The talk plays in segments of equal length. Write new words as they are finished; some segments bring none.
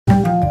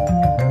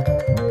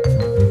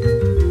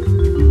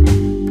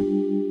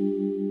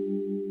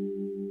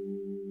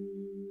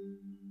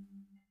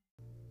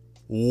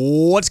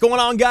What's going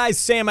on, guys?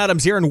 Sam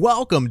Adams here, and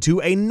welcome to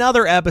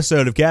another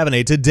episode of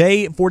Caffeinate.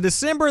 Today, for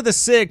December the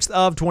 6th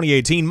of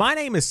 2018, my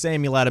name is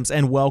Samuel Adams,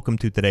 and welcome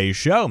to today's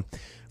show.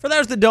 For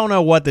those that don't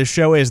know what this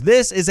show is,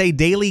 this is a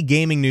daily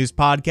gaming news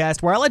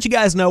podcast where I let you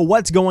guys know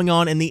what's going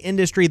on in the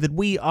industry that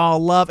we all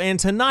love, and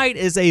tonight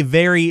is a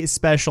very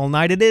special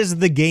night. It is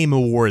the Game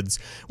Awards,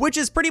 which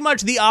is pretty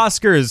much the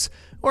Oscars,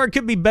 or it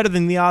could be better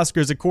than the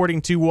Oscars according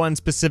to one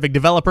specific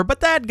developer, but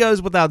that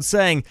goes without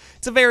saying.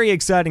 It's a very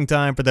exciting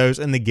time for those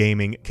in the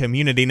gaming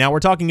community. Now,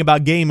 we're talking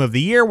about Game of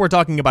the Year, we're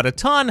talking about a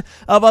ton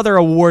of other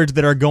awards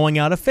that are going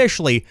out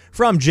officially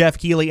from Jeff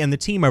Keighley and the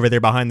team over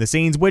there behind the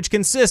scenes, which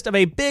consist of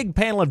a big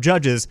panel of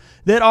judges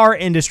that are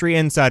industry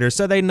insiders,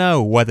 so they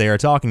know what they are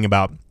talking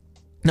about.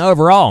 Now,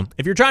 overall,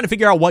 if you're trying to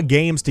figure out what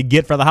games to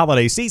get for the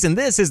holiday season,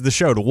 this is the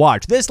show to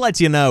watch. This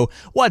lets you know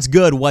what's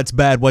good, what's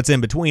bad, what's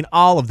in between,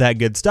 all of that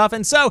good stuff.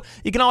 And so,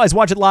 you can always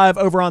watch it live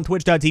over on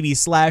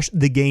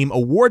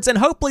twitch.tv/thegameawards. And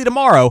hopefully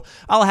tomorrow,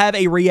 I'll have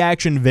a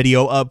reaction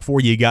video up for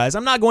you guys.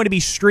 I'm not going to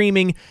be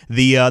streaming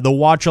the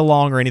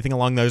watch-along or anything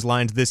along those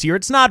lines this year.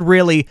 It's not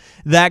really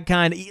that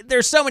kind.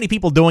 There's so many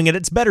people doing it.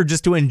 It's better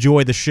just to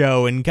enjoy the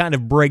show and kind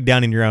of break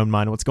down in your own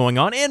mind what's going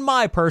on, in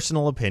my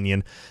personal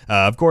opinion.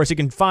 Of course, you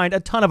can find a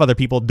ton of other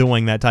people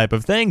doing that type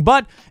of thing,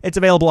 but it's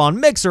available on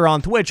Mixer,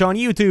 on Twitch, on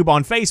YouTube,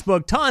 on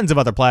Facebook, tons of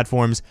other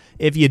platforms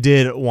if you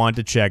did want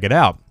to check it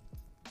out.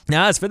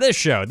 Now, as for this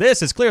show,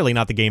 this is clearly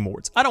not the Game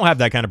Awards. I don't have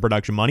that kind of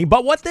production money,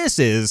 but what this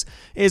is,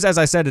 as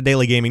I said, a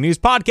daily gaming news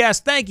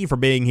podcast. Thank you for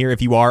being here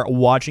if you are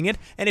watching it.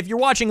 And if you're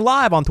watching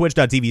live on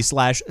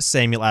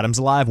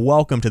twitch.tv/SamuelAdamsLive,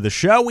 welcome to the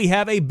show. We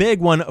have a big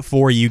one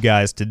for you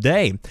guys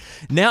today.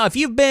 Now, if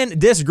you've been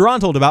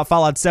disgruntled about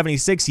Fallout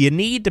 76, you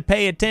need to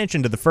pay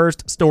attention to the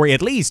first story,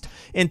 at least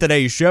in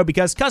today's show,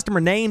 because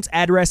customer names,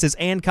 addresses,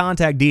 and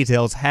contact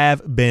details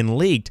have been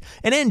leaked.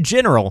 And in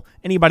general,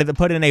 anybody that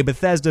put in a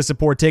Bethesda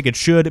support ticket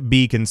should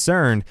be concerned,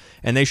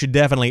 and they should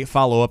definitely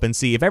follow up and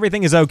see if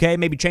everything is okay,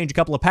 maybe change a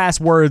couple of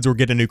passwords or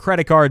get a new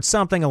credit card,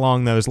 something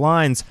along those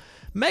lines.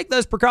 Make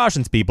those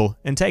precautions, people,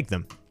 and take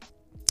them.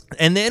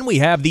 And then we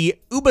have the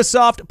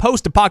Ubisoft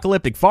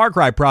post-apocalyptic Far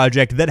Cry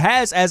project that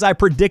has, as I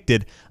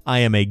predicted, I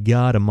am a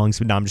god amongst...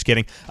 No, I'm just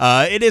kidding.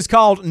 It is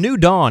called New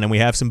Dawn, and we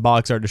have some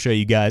box art to show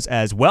you guys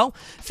as well.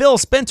 Phil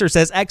Spencer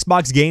says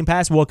Xbox Game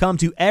Pass will come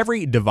to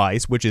every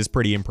device, which is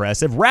pretty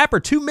impressive. Rapper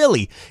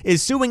 2Milli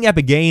is suing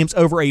Epic Games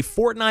over a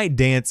Fortnite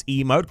dance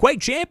emote. Quake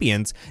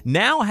Champions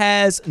now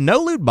has no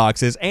loot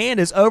boxes and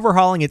is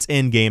overhauling its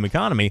in-game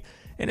economy,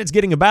 and it's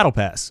getting a battle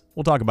pass.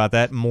 We'll talk about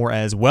that more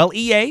as well.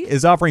 EA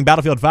is offering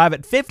Battlefield 5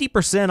 at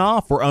 50%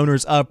 off for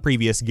owners of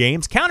previous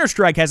games.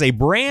 Counter-Strike has a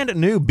brand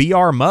new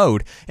BR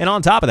mode, and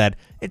on top of that,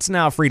 it's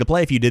now free to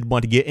play if you did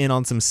want to get in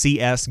on some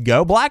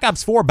CSGO. Black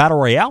Ops 4 Battle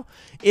Royale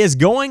is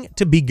going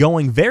to be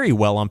going very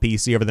well on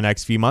PC over the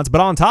next few months,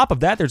 but on top of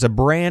that, there's a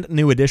brand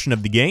new edition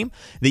of the game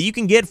that you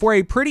can get for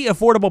a pretty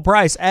affordable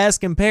price as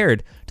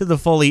compared to the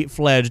fully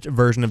fledged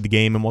version of the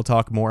game, and we'll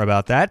talk more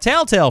about that.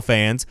 Telltale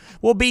fans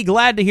will be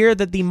glad to hear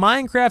that the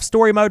Minecraft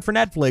story mode for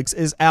Netflix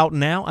is out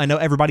now. I know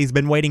everybody's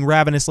been waiting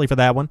ravenously for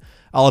that one.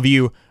 All of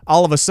you,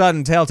 all of a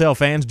sudden, Telltale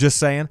fans, just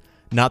saying,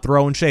 not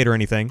throwing shade or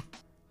anything,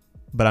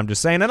 but I'm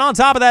just saying. And on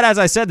top of that, as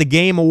I said, the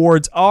Game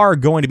Awards are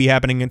going to be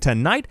happening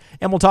tonight,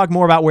 and we'll talk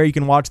more about where you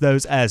can watch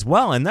those as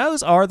well. And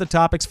those are the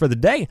topics for the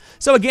day.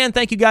 So again,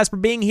 thank you guys for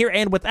being here,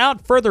 and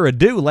without further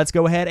ado, let's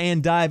go ahead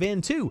and dive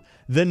into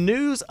the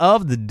news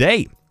of the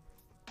day.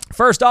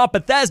 First off,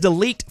 Bethesda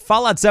leaked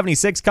Fallout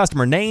 76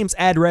 customer names,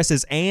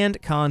 addresses,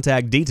 and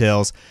contact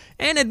details,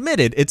 and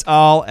admitted it's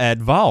all at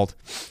Vault.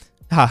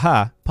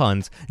 Haha,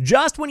 puns.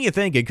 Just when you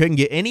think it couldn't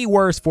get any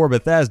worse for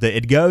Bethesda,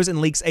 it goes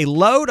and leaks a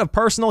load of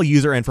personal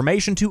user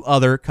information to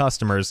other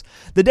customers.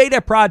 The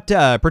data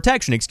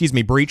protection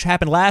breach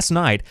happened last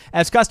night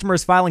as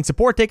customers filing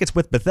support tickets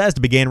with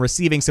Bethesda began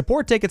receiving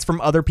support tickets from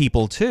other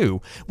people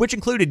too, which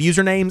included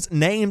usernames,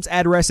 names,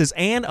 addresses,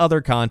 and other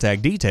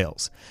contact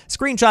details.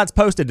 Screenshots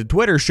posted to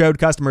Twitter showed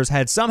customers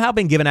had somehow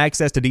been given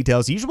access to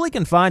details usually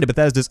confined to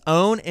Bethesda's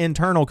own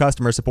internal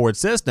customer support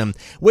system,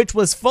 which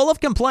was full of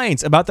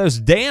complaints about those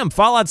damn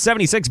Fallout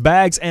 76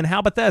 bags and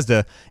how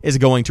Bethesda is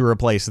going to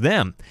replace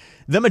them.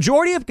 The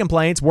majority of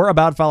complaints were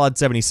about Fallout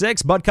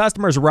 76, but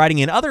customers writing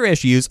in other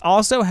issues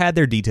also had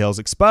their details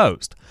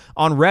exposed.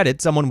 On Reddit,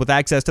 someone with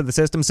access to the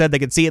system said they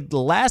could see the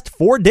last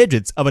 4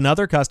 digits of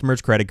another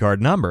customer's credit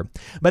card number.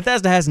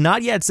 Bethesda has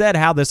not yet said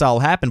how this all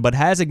happened, but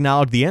has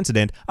acknowledged the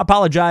incident,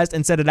 apologized,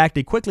 and said it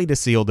acted quickly to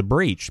seal the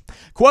breach.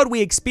 Quote,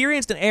 "We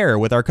experienced an error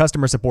with our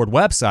customer support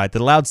website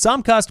that allowed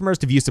some customers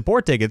to view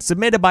support tickets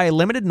submitted by a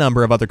limited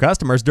number of other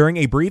customers during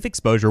a brief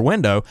exposure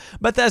window,"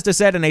 Bethesda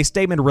said in a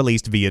statement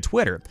released via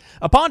Twitter.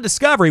 Upon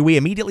discovery, we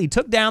immediately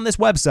took down this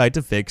website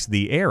to fix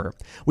the error.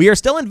 We are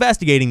still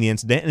investigating the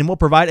incident and will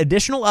provide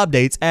additional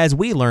updates as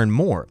we learn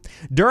more.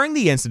 During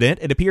the incident,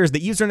 it appears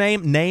that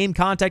username, name,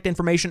 contact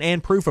information,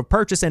 and proof of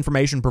purchase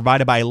information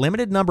provided by a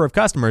limited number of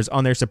customers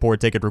on their support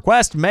ticket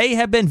request may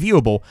have been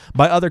viewable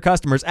by other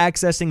customers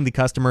accessing the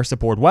customer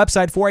support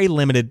website for a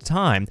limited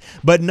time,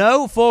 but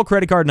no full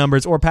credit card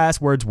numbers or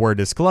passwords were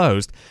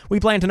disclosed. We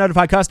plan to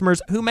notify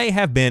customers who may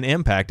have been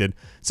impacted.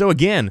 So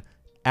again,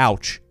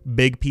 ouch,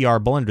 big PR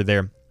blunder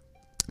there.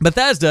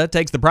 Bethesda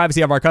takes the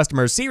privacy of our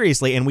customers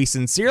seriously, and we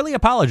sincerely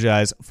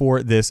apologize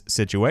for this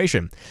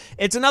situation.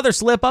 It's another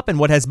slip-up in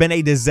what has been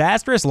a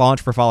disastrous launch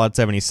for Fallout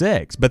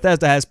 76.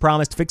 Bethesda has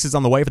promised fixes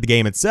on the way for the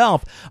game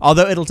itself,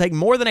 although it'll take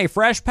more than a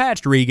fresh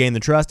patch to regain the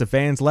trust of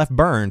fans left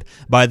burned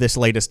by this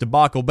latest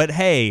debacle. But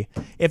hey,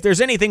 if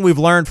there's anything we've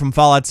learned from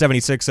Fallout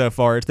 76 so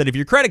far, it's that if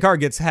your credit card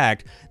gets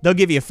hacked, they'll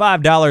give you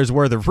 $5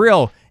 worth of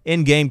real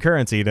in-game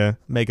currency to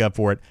make up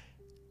for it.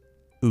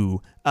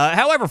 Ooh.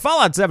 However,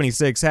 Fallout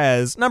 76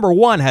 has, number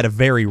one, had a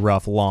very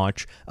rough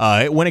launch.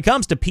 When it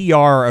comes to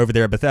PR over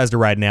there at Bethesda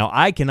right now,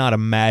 I cannot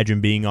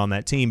imagine being on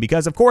that team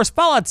because, of course,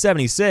 Fallout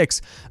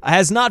 76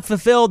 has not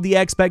fulfilled the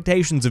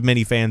expectations of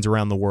many fans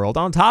around the world.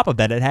 On top of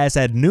that, it has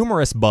had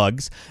numerous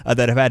bugs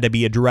that have had to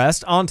be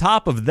addressed. On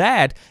top of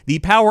that, the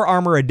Power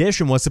Armor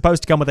Edition was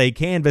supposed to come with a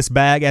canvas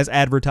bag as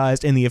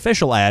advertised in the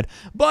official ad,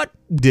 but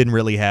didn't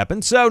really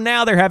happen. So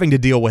now they're having to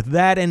deal with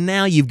that, and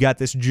now you've got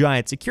this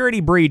giant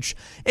security breach.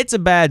 It's a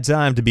bad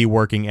time to be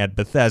working at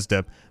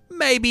Bethesda.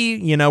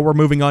 Maybe, we're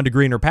moving on to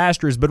greener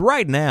pastures, but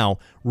right now,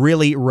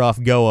 really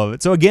rough go of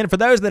it. So again, for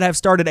those that have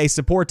started a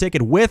support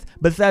ticket with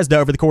Bethesda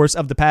over the course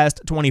of the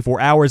past 24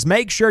 hours,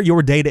 make sure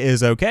your data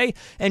is okay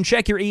and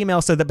check your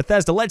email so that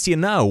Bethesda lets you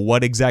know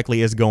what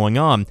exactly is going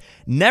on.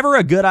 Never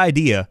a good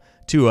idea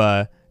to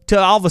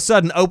all of a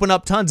sudden open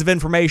up tons of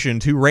information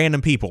to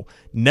random people.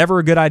 Never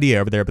a good idea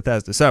over there at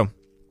Bethesda. So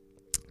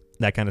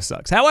that kind of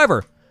sucks.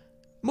 However,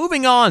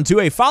 moving on to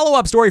a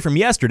follow-up story from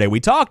yesterday, we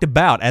talked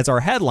about, as our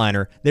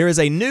headliner, there is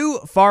a new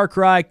Far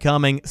Cry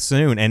coming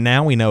soon, and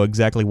now we know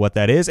exactly what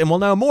that is, and we'll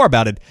know more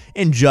about it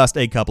in just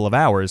a couple of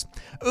hours.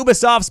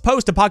 Ubisoft's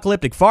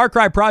post-apocalyptic Far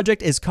Cry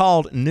project is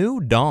called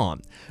New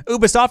Dawn.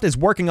 Ubisoft is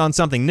working on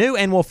something new,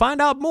 and we'll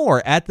find out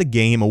more at the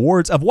Game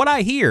Awards of what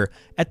I hear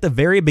at the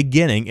very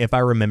beginning, if I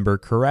remember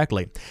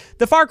correctly.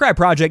 The Far Cry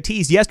project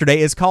teased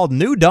yesterday is called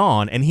New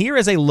Dawn, and here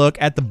is a look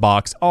at the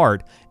box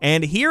art.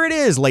 And here it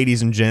is,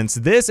 ladies and gents.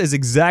 This is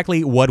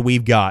exactly what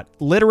we've got.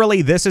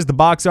 Literally, this is the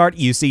box art.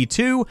 You see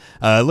two,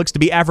 looks to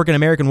be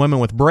African-American women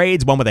with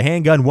braids, one with a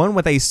handgun, one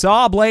with a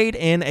saw blade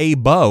and a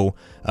bow,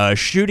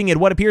 shooting at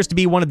what appears to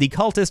be one of the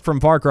cultists from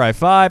Far Cry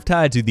 5,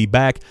 tied to the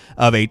back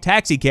of a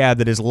taxi cab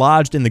that is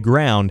lodged in the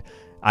ground.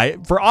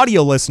 For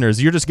audio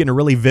listeners, you're just getting a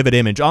really vivid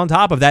image. On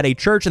top of that, a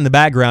church in the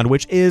background,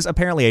 which is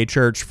apparently a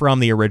church from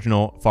the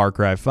original Far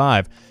Cry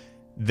 5.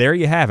 There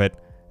you have it.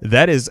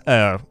 That is,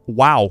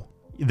 wow.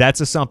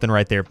 That's a something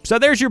right there. So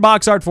there's your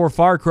box art for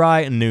Far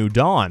Cry New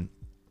Dawn.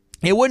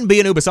 It wouldn't be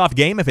an Ubisoft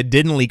game if it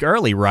didn't leak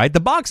early, right? The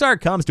box art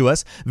comes to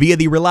us via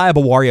the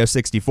reliable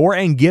Wario64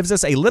 and gives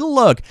us a little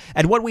look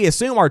at what we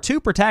assume are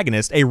two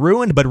protagonists, a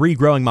ruined but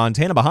regrowing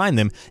Montana behind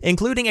them,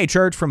 including a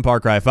church from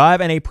Far Cry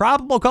 5 and a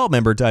probable cult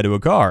member tied to a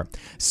car.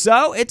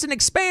 So it's an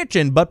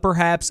expansion, but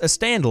perhaps a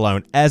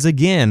standalone, as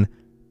again,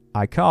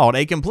 I called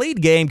a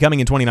complete game coming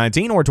in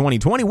 2019 or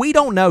 2020. We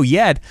don't know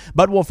yet,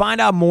 but we'll find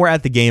out more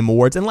at the Game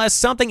Awards unless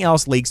something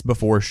else leaks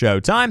before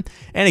showtime.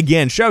 And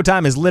again,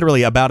 showtime is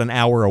literally about an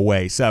hour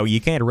away, so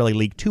you can't really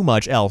leak too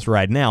much else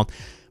right now.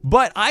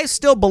 But I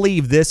still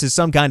believe this is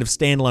some kind of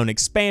standalone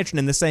expansion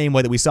in the same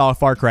way that we saw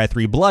Far Cry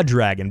 3 Blood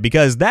Dragon,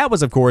 because that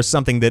was, of course,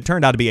 something that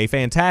turned out to be a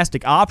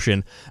fantastic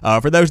option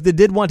for those that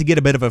did want to get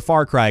a bit of a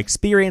Far Cry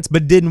experience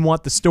but didn't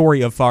want the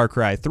story of Far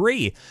Cry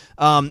 3.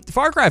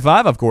 Far Cry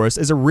 5, of course,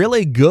 is a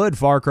really good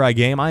Far Cry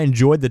game. I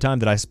enjoyed the time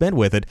that I spent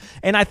with it,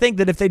 and I think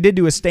that if they did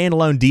do a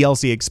standalone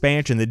DLC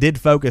expansion that did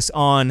focus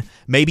on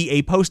maybe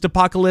a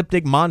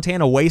post-apocalyptic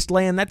Montana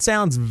wasteland, that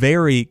sounds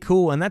very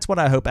cool, and that's what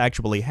I hope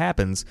actually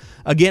happens.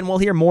 Again, we'll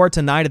hear more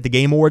tonight at the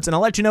Game Awards, and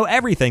I'll let you know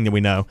everything that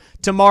we know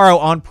tomorrow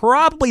on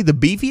probably the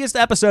beefiest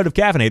episode of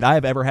Caffeinate I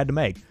have ever had to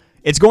make.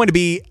 It's going to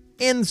be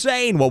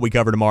insane what we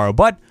cover tomorrow,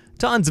 but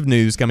tons of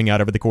news coming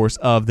out over the course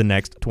of the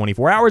next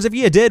 24 hours if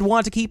you did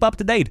want to keep up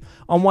to date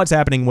on what's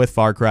happening with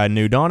Far Cry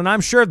New Dawn, and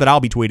I'm sure that I'll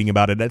be tweeting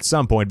about it at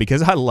some point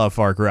because I love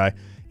Far Cry.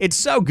 It's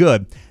so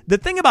good. The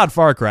thing about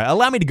Far Cry,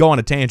 allow me to go on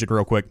a tangent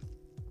real quick,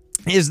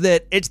 is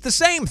that it's the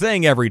same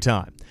thing every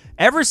time.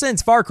 Ever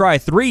since Far Cry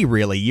 3,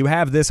 really, you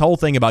have this whole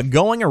thing about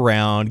going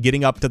around,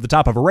 getting up to the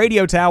top of a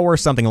radio tower,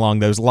 something along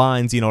those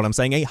lines, you know what I'm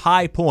saying, a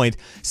high point,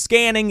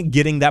 scanning,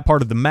 getting that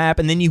part of the map,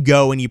 and then you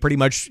go and you pretty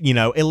much,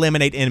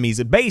 eliminate enemies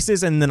at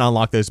bases and then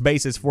unlock those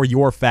bases for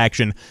your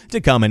faction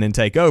to come in and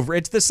take over.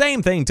 It's the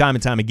same thing time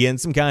and time again,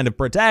 some kind of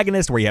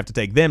protagonist where you have to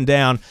take them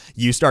down,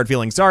 you start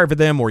feeling sorry for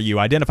them, or you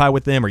identify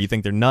with them, or you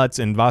think they're nuts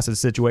in Voss's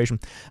situation.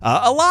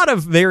 A lot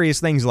of various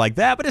things like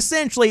that, but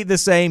essentially the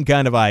same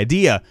kind of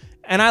idea.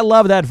 and I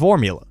love that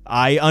formula.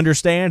 I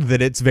understand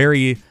that it's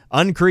very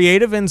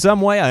uncreative in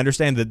some way. I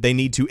understand that they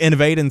need to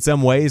innovate in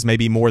some ways,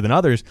 maybe more than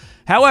others.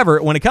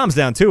 However, when it comes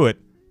down to it,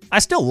 I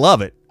still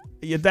love it.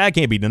 That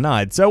can't be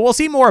denied. So we'll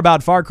see more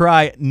about Far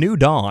Cry New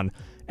Dawn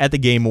at the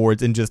Game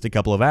Awards in just a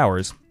couple of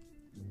hours.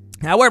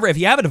 However, if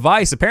you have a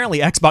device, apparently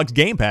Xbox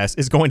Game Pass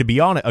is going to be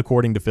on it,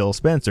 according to Phil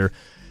Spencer.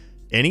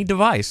 Any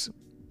device.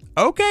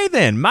 Okay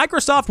then,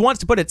 Microsoft wants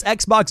to put its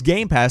Xbox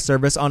Game Pass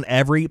service on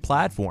every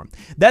platform.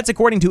 That's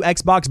according to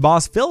Xbox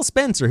boss Phil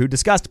Spencer, who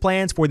discussed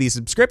plans for the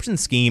subscription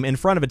scheme in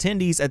front of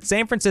attendees at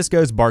San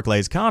Francisco's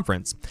Barclays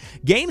conference.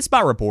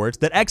 GameSpot reports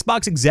that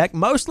Xbox exec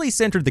mostly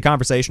centered the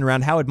conversation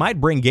around how it might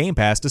bring Game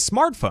Pass to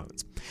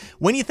smartphones.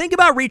 When you think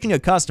about reaching a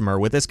customer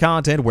with this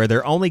content where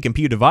their only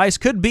compute device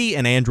could be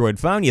an Android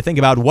phone, you think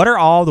about what are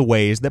all the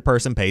ways that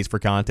person pays for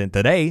content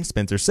today,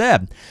 Spencer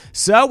said.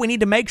 So we need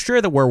to make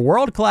sure that we're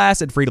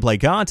world-class at free-to-play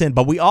content,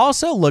 but we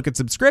also look at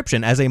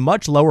subscription as a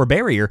much lower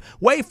barrier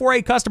way for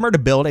a customer to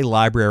build a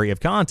library of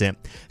content.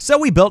 So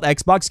we built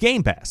Xbox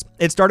Game Pass.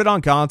 It started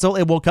on console,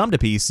 it will come to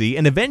PC,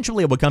 and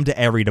eventually it will come to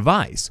every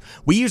device.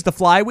 We use the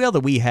flywheel that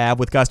we have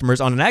with customers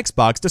on an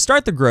Xbox to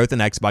start the growth in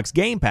Xbox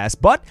Game Pass,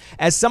 but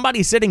as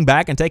somebody sitting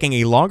back and taking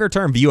a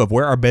longer-term view of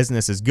where our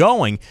business is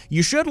going,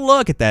 you should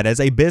look at that as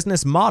a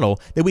business model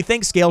that we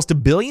think scales to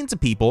billions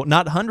of people,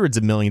 not hundreds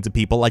of millions of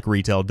people like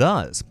retail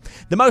does.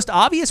 The most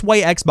obvious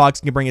way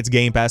Xbox can bring its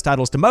Game Pass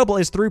titles to mobile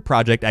is through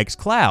Project X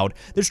Cloud,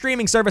 the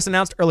streaming service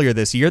announced earlier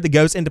this year that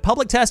goes into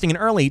public testing in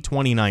early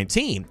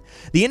 2019.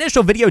 The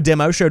initial video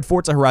demo showed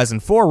Forza Horizon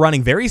 4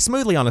 running very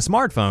smoothly on a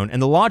smartphone,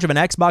 and the launch of an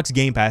Xbox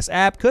Game Pass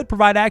app could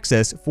provide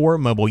access for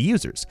mobile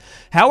users.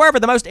 However,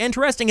 the most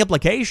interesting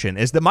implication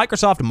is that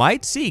Microsoft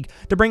might seek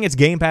to bring its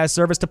Game Pass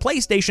service to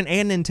PlayStation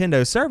and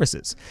Nintendo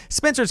services.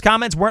 Spencer's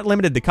comments weren't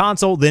limited to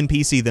console, then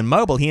PC, then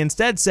mobile. He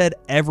instead said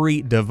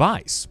every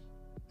device.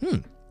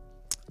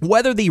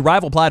 Whether the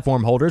rival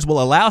platform holders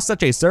will allow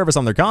such a service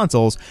on their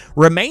consoles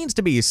remains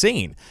to be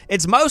seen.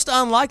 It's most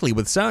unlikely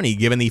with Sony,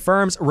 given the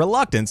firm's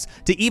reluctance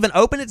to even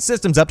open its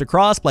systems up to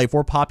crossplay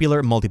for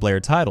popular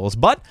multiplayer titles.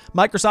 But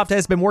Microsoft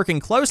has been working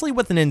closely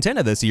with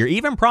Nintendo this year,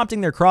 even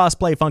prompting their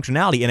crossplay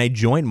functionality in a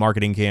joint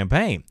marketing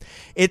campaign.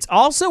 It's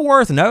also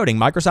worth noting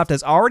Microsoft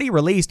has already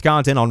released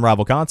content on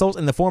rival consoles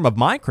in the form of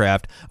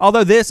Minecraft,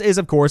 although this is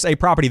of course a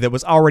property that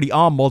was already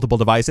on multiple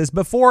devices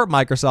before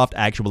Microsoft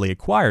actually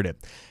acquired it.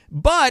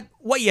 But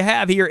what you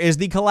have here is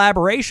the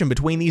collaboration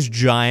between these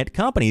giant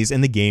companies in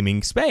the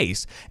gaming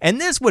space.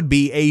 And this would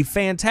be a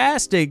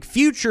fantastic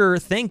future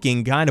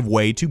thinking kind of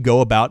way to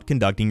go about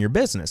conducting your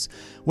business.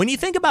 When you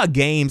think about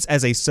games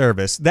as a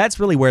service, that's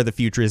really where the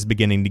future is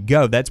beginning to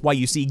go. That's why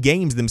you see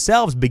games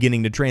themselves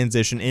beginning to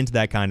transition into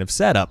that kind of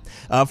setup.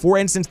 For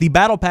instance, the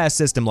Battle Pass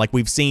system, like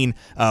we've seen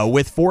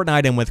with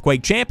Fortnite and with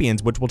Quake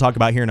Champions, which we'll talk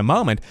about here in a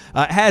moment,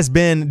 has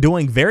been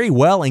doing very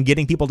well in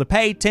getting people to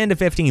pay 10 to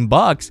 15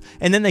 bucks,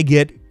 and then they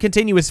get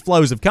continuous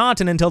flows of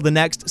content until the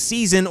next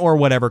season or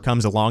whatever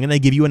comes along, and they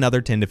give you another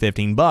 10 to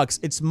 15 bucks.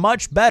 It's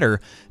much better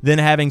than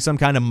having some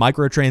kind of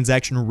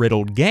microtransaction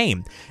riddled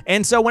game.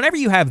 And so whenever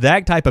you have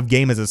that type of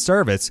game as a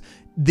service,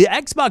 the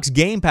Xbox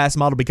Game Pass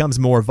model becomes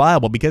more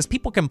viable because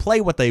people can play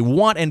what they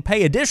want and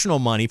pay additional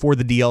money for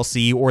the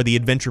DLC or the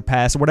Adventure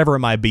Pass or whatever it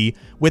might be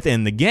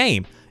within the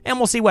game. And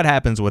we'll see what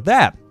happens with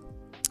that.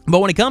 But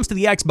when it comes to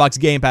the Xbox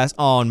Game Pass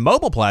on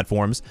mobile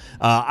platforms,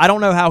 I don't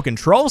know how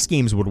control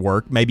schemes would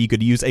work. Maybe you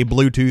could use a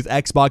Bluetooth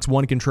Xbox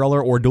One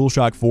controller or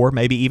DualShock 4,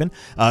 maybe even,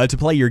 to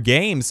play your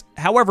games.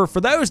 However,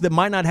 for those that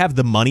might not have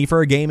the money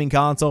for a gaming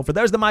console, for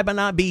those that might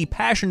not be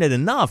passionate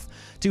enough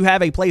to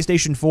have a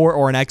PlayStation 4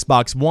 or an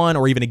Xbox One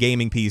or even a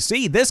gaming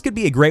PC, this could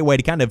be a great way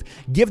to kind of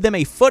give them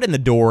a foot in the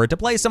door to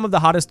play some of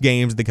the hottest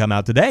games that come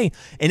out today.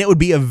 And it would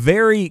be a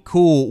very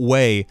cool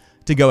way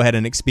to go ahead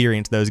and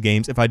experience those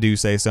games, if I do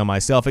say so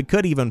myself. It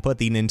could even put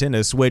the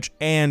Nintendo Switch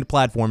and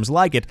platforms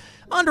like it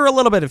under a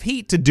little bit of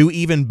heat to do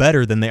even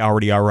better than they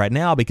already are right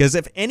now, because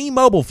if any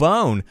mobile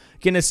phone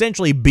can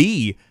essentially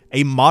be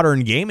a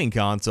modern gaming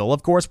console,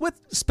 of course with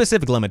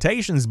specific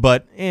limitations,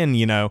 but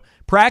in,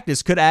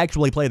 practice could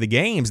actually play the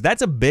games,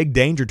 that's a big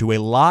danger to a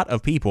lot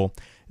of people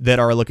that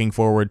are looking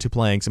forward to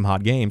playing some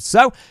hot games.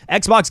 So,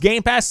 Xbox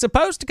Game Pass is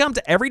supposed to come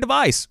to every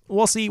device.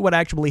 We'll see what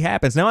actually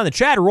happens. Now, in the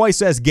chat, Roy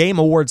says, Game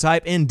Awards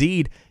hype.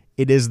 Indeed,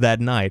 it is that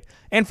night.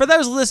 And for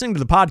those listening to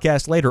the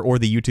podcast later or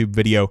the YouTube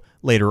video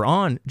later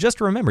on, just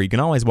remember, you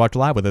can always watch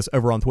live with us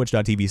over on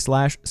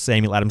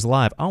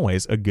twitch.tv/SamuelAdamsLive.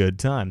 Always a good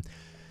time.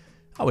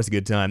 Always a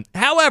good time.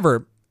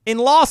 However, in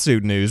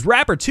lawsuit news,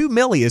 rapper 2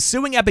 Milli is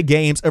suing Epic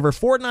Games over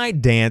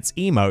Fortnite dance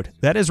emote.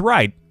 That is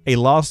right. A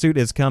lawsuit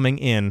is coming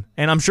in,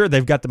 and I'm sure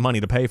they've got the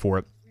money to pay for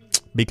it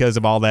because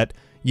of all that,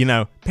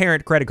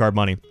 parent credit card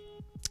money.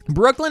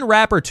 Brooklyn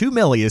rapper 2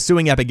 Milli is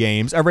suing Epic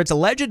Games over its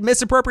alleged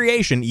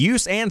misappropriation,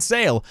 use, and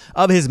sale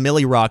of his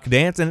Milli Rock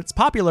dance and its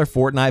popular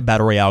Fortnite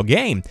Battle Royale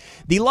game.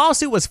 The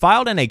lawsuit was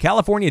filed in a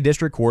California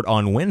district court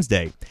on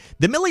Wednesday.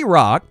 The Milli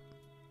Rock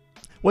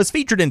was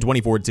featured in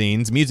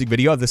 2014's music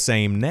video of the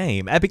same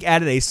name. Epic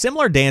added a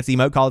similar dance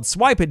emote called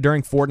Swipe It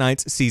during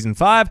Fortnite's Season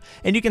 5,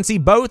 and you can see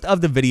both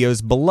of the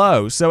videos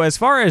below. So as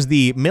far as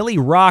the Millie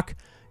Rock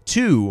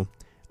 2,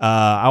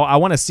 I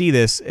want to see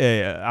this.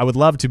 I would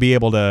love to be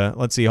able to,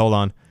 let's see, hold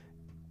on.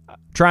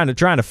 Trying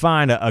to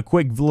find a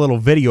quick little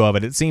video of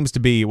it. It seems to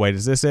be, wait,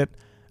 is this it?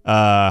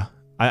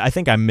 I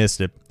think I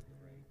missed it.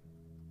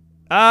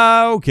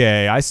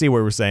 Okay, I see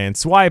what we're saying.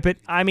 Swipe it.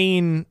 I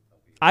mean,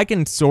 I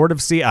can sort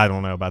of see. I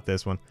don't know about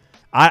this one.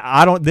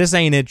 I don't. This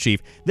ain't it,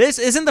 Chief. This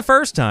isn't the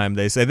first time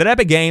they say that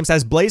Epic Games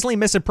has blatantly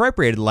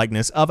misappropriated the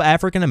likeness of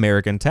African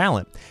American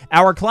talent.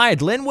 Our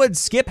client, Linwood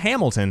Skip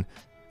Hamilton,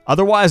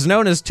 otherwise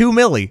known as 2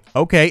 Millie,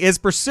 is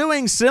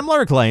pursuing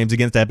similar claims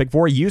against Epic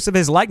for use of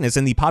his likeness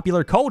in the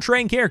popular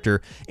Coltrane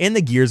character in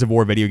the Gears of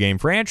War video game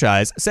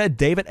franchise, said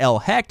David L.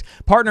 Hecht,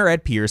 partner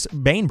at Pierce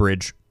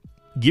Bainbridge.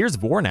 Gears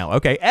of War now.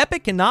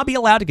 Epic cannot be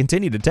allowed to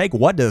continue to take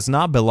what does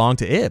not belong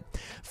to it.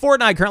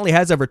 Fortnite currently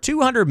has over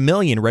 200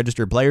 million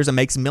registered players and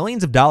makes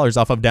millions of dollars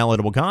off of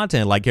downloadable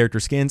content like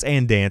character skins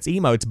and dance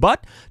emotes,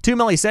 but 2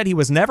 Millie said he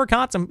was never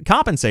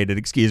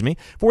compensated,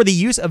 for the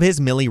use of his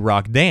Millie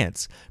Rock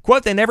dance.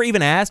 Quote, they never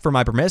even asked for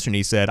my permission,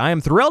 he said. I am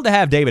thrilled to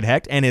have David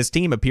Hecht and his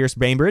team at Pierce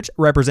Bainbridge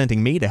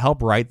representing me to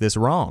help right this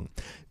wrong.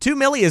 2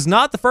 Millie is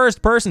not the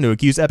first person to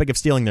accuse Epic of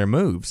stealing their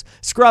moves.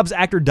 Scrubs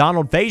actor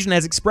Donald Faison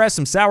has expressed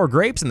some sour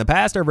grapes in the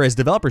past over his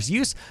developer's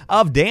use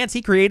of dance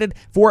he created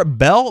for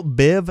Belle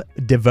Biv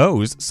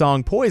DeVoe's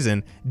song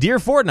Poison. Dear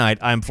Fortnite,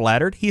 I'm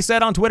flattered, he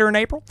said on Twitter in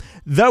April,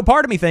 though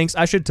part of me thinks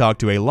I should talk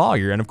to a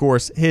lawyer. And of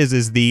course, his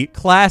is the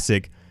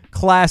classic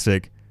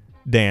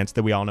dance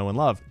that we all know and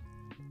love.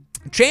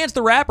 Chance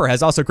the Rapper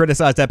has also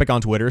criticized Epic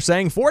on Twitter,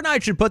 saying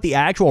Fortnite should put the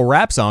actual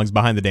rap songs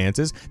behind the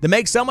dances that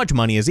make so much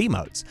money as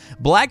emotes.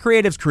 Black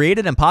creatives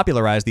created and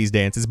popularized these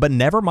dances, but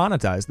never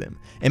monetized them.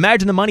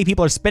 Imagine the money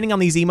people are spending on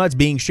these emotes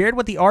being shared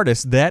with the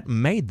artists that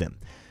made them.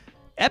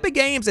 Epic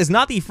Games is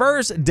not the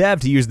first dev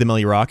to use the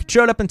Millie Rock. It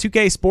showed up in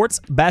 2K Sports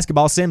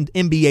basketball sim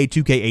NBA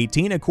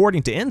 2K18,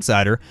 according to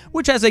Insider,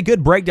 which has a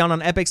good breakdown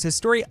on Epic's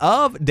history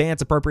of dance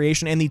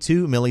appropriation and the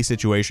 2 Millie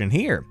situation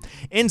here.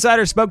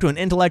 Insider spoke to an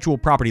intellectual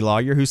property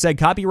lawyer who said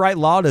copyright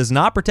law does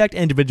not protect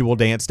individual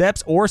dance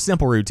steps or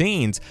simple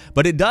routines,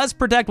 but it does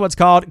protect what's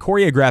called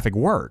choreographic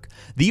work.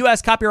 The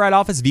U.S. Copyright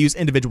Office views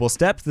individual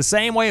steps the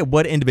same way it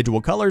would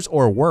individual colors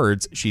or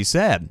words, she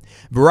said.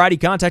 Variety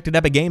contacted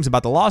Epic Games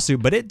about the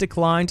lawsuit, but it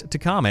declined to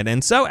comment.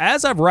 And so,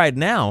 as of right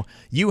now,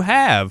 you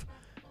have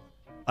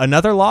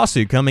another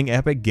lawsuit coming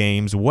Epic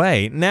Games'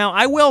 way. Now,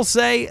 I will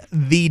say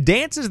the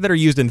dances that are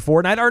used in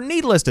Fortnite are,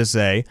 needless to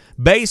say,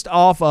 based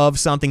off of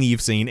something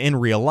you've seen in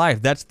real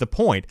life. That's the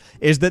point,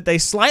 is that they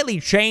slightly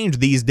change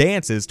these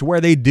dances to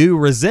where they do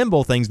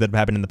resemble things that have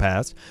happened in the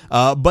past,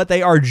 but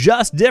they are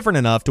just different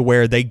enough to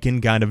where they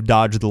can kind of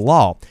dodge the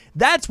law.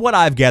 That's what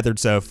I've gathered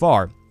so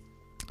far.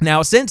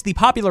 Now, since the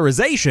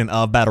popularization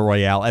of Battle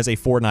Royale as a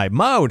Fortnite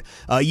mode,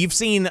 you've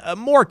seen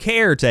more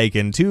care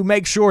taken to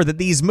make sure that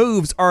these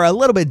moves are a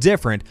little bit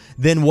different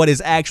than what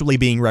is actually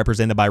being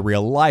represented by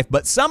real life.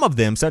 But some of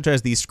them, such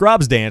as the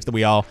Scrubs dance that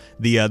we all,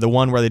 the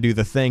one where they do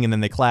the thing and then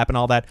they clap and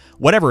all that,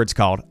 whatever it's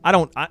called.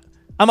 I'm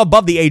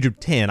above the age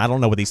of 10. I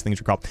don't know what these things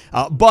are called.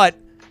 But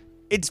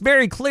it's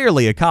very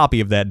clearly a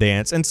copy of that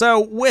dance. And so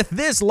with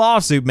this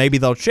lawsuit, maybe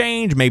they'll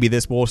change. Maybe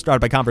this will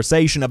start a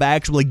conversation of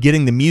actually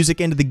getting the music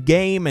into the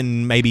game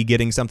and maybe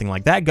getting something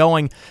like that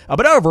going.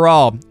 But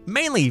overall,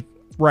 mainly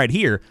right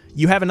here,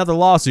 you have another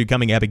lawsuit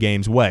coming Epic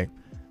Games' way.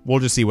 We'll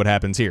just see what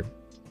happens here.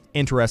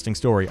 Interesting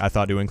story I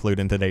thought to include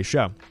in today's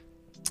show.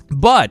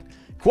 But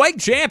Quake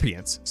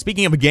Champions,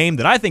 speaking of a game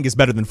that I think is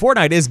better than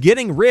Fortnite, is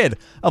getting rid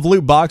of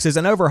loot boxes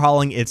and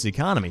overhauling its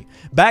economy.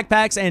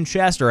 Backpacks and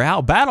chests are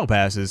out, battle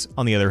passes,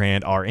 on the other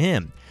hand, are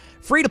in.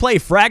 Free-to-play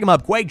Frag 'em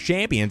Up Quake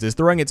Champions is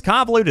throwing its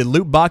convoluted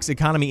loot box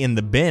economy in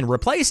the bin,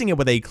 replacing it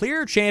with a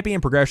clear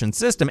champion progression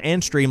system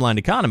and streamlined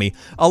economy,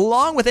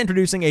 along with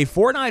introducing a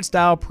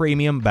Fortnite-style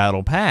premium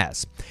battle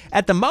pass.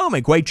 At the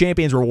moment, Quake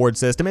Champions' reward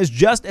system is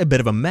just a bit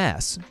of a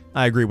mess.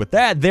 I agree with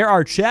that. There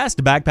are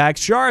chests, backpacks,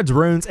 shards,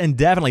 runes, and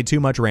definitely too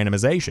much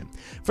randomization.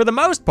 For the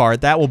most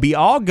part, that will be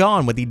all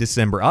gone with the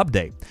December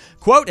update.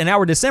 Quote, in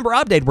our December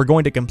update, we're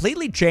going to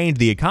completely change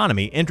the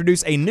economy,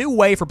 introduce a new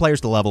way for players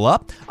to level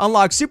up,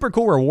 unlock super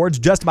cool rewards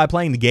just by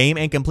playing the game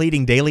and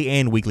completing daily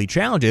and weekly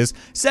challenges,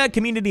 said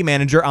community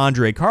manager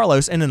Andre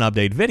Carlos in an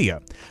update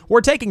video.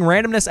 We're taking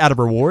randomness out of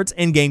rewards,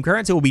 in-game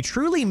currency will be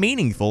truly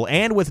meaningful,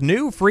 and with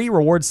new free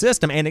reward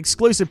system and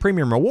exclusive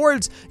premium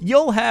rewards,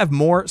 you'll have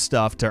more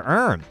stuff to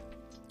earn.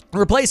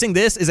 Replacing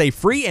this is a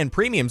free and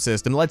premium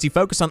system that lets you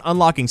focus on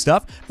unlocking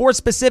stuff for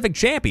specific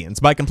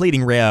champions. By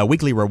completing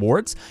weekly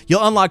rewards,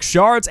 you'll unlock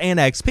shards and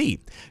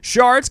XP.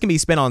 Shards can be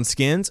spent on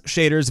skins,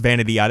 shaders,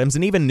 vanity items,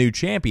 and even new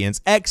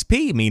champions.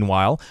 XP,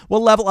 meanwhile, will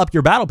level up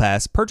your battle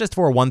pass, purchased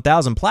for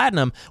 1,000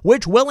 platinum,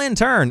 which will in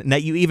turn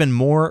net you even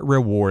more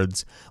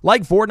rewards.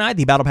 Like Fortnite,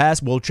 the battle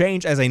pass will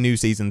change as a new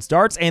season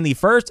starts, and the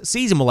first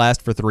season will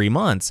last for 3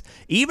 months.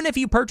 Even if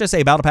you purchase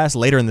a battle pass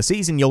later in the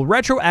season, you'll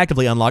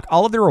retroactively unlock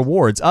all of the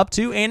rewards up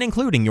to and and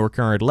including your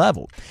current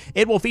level.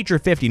 It will feature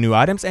 50 new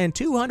items and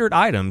 200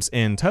 items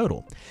in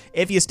total.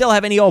 If you still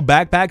have any old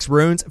backpacks,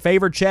 runes,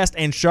 favored chests,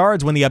 and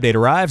shards when the update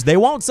arrives, they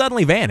won't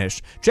suddenly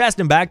vanish. Chests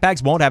and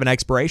backpacks won't have an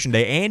expiration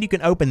date, and you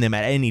can open them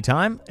at any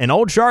time. And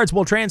old shards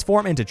will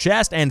transform into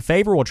chest, and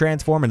favor will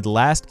transform into the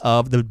last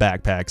of the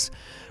backpacks.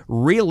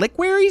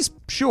 Reliquaries?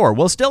 Sure,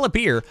 will still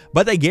appear,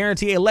 but they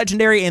guarantee a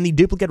legendary and the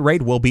duplicate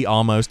rate will be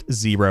almost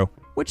zero,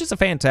 which is a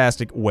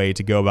fantastic way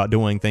to go about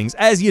doing things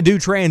as you do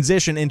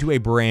transition into a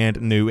brand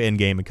new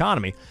in-game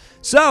economy.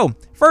 So,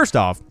 first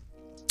off,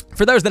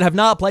 for those that have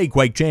not played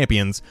Quake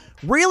Champions,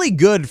 really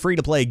good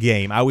free-to-play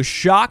game. I was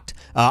shocked.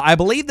 I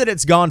believe that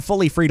it's gone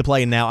fully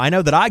free-to-play now. I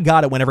know that I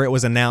got it whenever it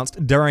was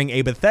announced during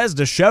a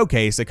Bethesda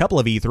showcase a couple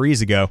of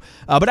E3s ago,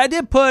 but I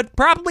did put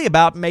probably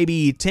about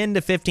maybe 10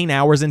 to 15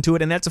 hours into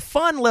it, and that's a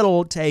fun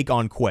little take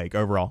on Quake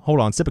overall. Hold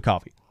on, sip of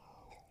coffee.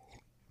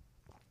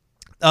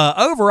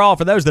 Overall,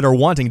 for those that are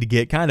wanting to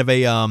get kind of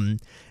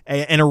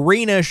an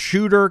arena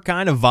shooter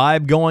kind of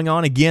vibe going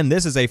on, again,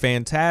 this is a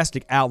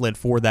fantastic outlet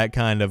for that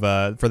kind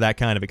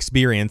of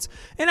experience,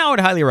 and I would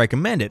highly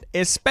recommend it,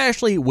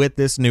 especially with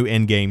this new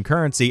in-game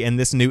currency and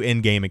this new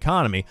in-game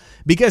economy,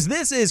 because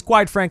this is,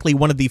 quite frankly,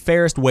 one of the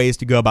fairest ways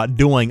to go about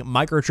doing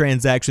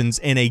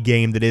microtransactions in a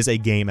game that is a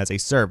game as a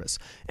service.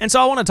 And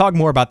so I want to talk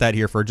more about that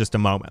here for just a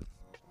moment.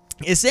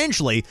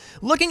 Essentially,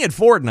 looking at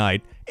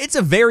Fortnite, it's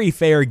a very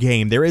fair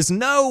game. There is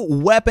no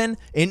weapon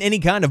in any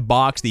kind of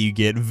box that you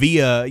get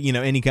via,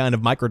 any kind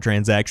of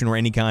microtransaction or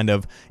any kind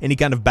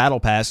of battle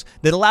pass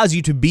that allows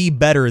you to be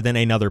better than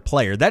another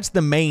player. That's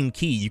the main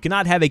key. You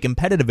cannot have a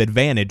competitive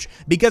advantage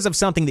because of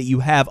something that you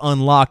have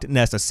unlocked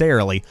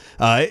necessarily,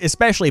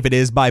 especially if it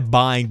is by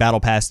buying battle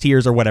pass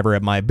tiers or whatever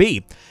it might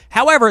be.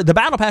 However, the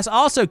battle pass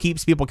also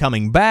keeps people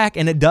coming back,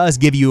 and it does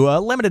give you a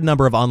limited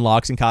number of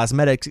unlocks and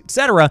cosmetics,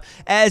 etc.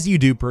 as you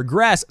do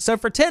progress. So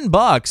for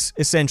 $10,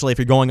 essentially, if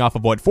you're going off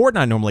of what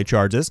Fortnite normally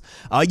charges,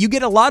 you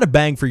get a lot of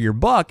bang for your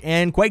buck,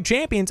 and Quake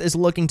Champions is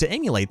looking to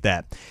emulate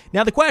that.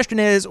 Now the question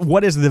is,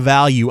 what is the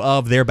value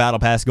of their battle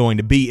pass going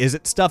to be? Is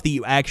it stuff that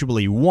you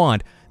actually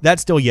want?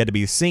 That's still yet to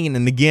be seen,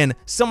 and again,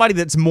 somebody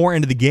that's more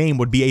into the game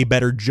would be a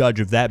better judge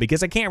of that,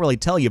 because I can't really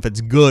tell you if it's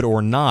good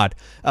or not.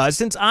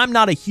 Since I'm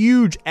not a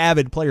huge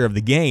avid player of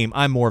the game,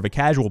 I'm more of a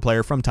casual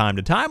player from time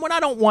to time when I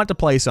don't want to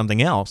play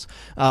something else.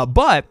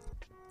 But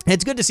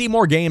it's good to see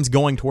more games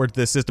going towards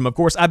this system. Of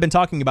course, I've been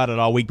talking about it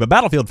all week, but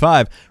Battlefield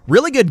 5,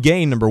 really good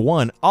game, number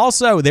one.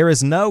 Also, there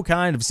is no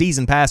kind of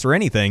season pass or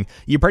anything.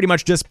 You pretty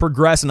much just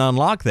progress and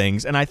unlock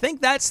things, and I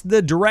think that's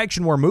the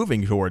direction we're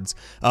moving towards.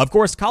 Of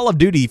course, Call of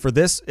Duty for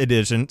this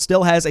edition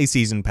still has a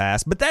season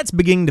pass, but that's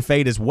beginning to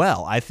fade as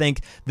well. I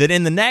think that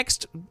in the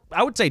next,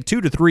 I would say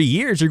 2 to 3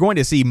 years, you're going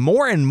to see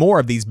more and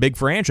more of these big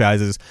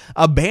franchises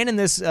abandon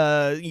this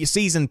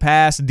season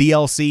pass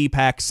DLC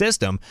pack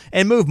system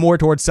and move more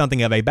towards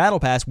something of a battle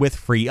pass with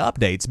free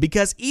updates,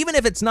 because even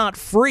if it's not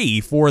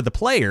free for the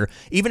player,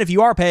 even if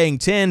you are paying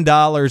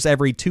 $10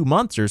 every 2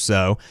 months or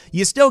so,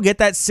 you still get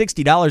that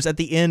 $60 at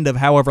the end of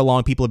however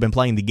long people have been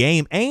playing the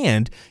game,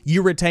 and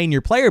you retain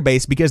your player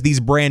base because these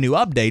brand new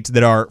updates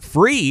that are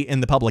free in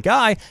the public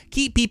eye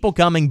keep people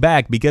coming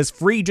back, because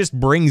free just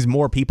brings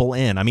more people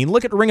in. I mean,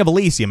 look at Ring of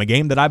Elysium, a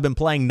game that I've been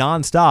playing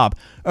non-stop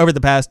over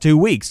the past 2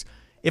 weeks.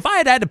 If I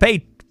had to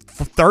pay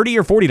 $30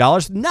 or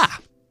 $40, nah,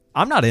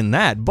 I'm not in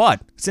that,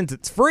 but since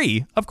it's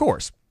free, of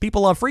course,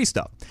 people love free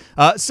stuff.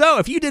 So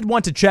if you did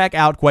want to check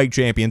out Quake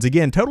Champions,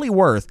 again, totally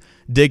worth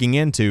digging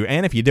into,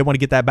 and if you did want to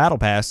get that battle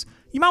pass,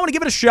 you might want to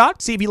give it a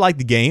shot, see if you like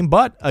the game,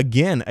 but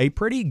again, a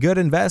pretty good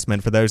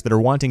investment for those that are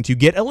wanting to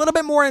get a little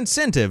bit more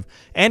incentive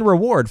and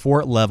reward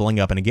for leveling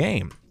up in a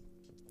game.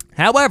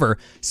 However,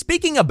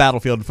 speaking of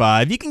Battlefield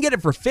 5, you can get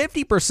it for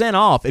 50%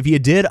 off if you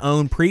did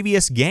own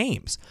previous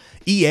games.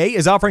 EA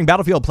is offering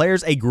Battlefield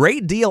players a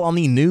great deal on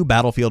the new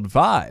Battlefield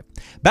 5.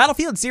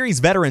 Battlefield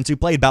series veterans who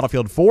played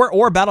Battlefield 4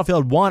 or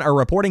Battlefield 1 are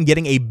reporting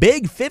getting a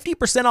big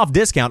 50% off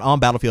discount on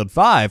Battlefield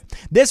 5.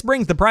 This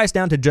brings the price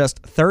down to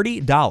just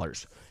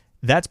 $30.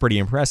 That's pretty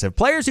impressive.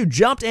 Players who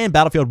jumped in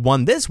Battlefield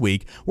 1 this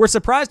week were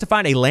surprised to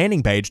find a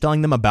landing page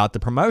telling them about the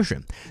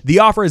promotion. The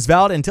offer is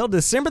valid until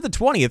December the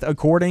 20th,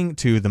 according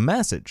to the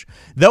message.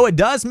 Though it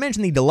does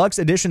mention the Deluxe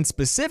Edition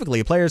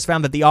specifically, players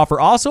found that the offer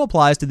also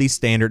applies to the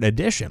Standard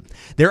Edition.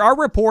 There are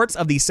reports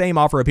of the same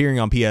offer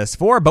appearing on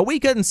PS4, but we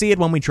couldn't see it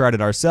when we tried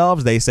it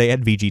ourselves, they say at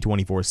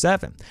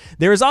VG247.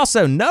 There is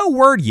also no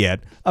word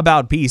yet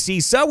about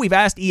PC, so we've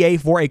asked EA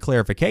for a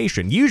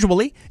clarification.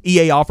 Usually,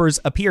 EA offers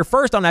appear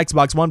first on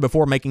Xbox One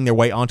before making their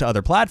way onto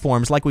other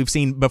platforms, like we've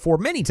seen before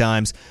many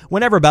times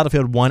whenever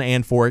Battlefield 1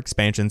 and 4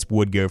 expansions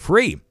would go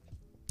free.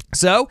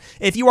 So,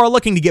 if you are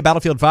looking to get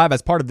Battlefield 5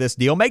 as part of this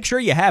deal, make sure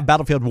you have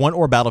Battlefield 1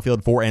 or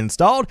Battlefield 4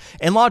 installed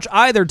and launch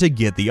either to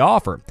get the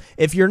offer.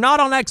 If you're not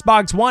on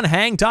Xbox One,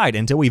 hang tight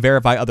until we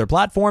verify other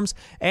platforms,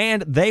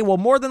 and they will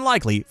more than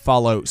likely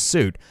follow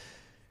suit.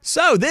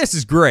 So this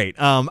is great.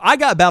 I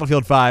got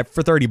Battlefield 5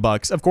 for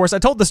 $30. Of course, I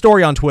told the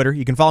story on Twitter.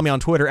 You can follow me on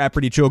Twitter at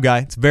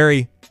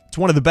PrettyChillGuy. It's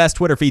one of the best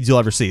Twitter feeds you'll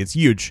ever see. It's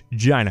huge,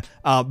 Gina.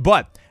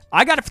 But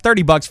I got it for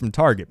 30 bucks from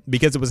Target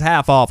because it was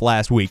half off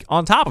last week.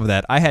 On top of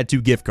that, I had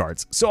 2 gift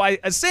cards. So I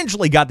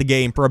essentially got the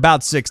game for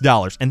about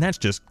 $6, and that's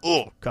just,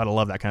 gotta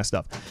love that kind of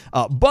stuff.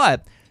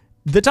 But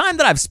the time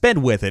that I've spent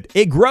with it,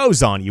 it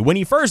grows on you. When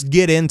you first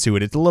get into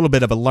it, it's a little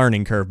bit of a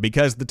learning curve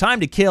because the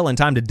time to kill and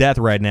time to death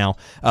right now,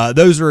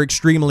 those are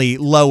extremely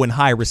low and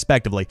high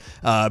respectively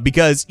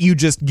because you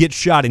just get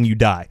shot and you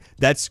die.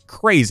 That's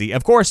crazy.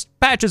 Of course,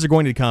 patches are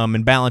going to come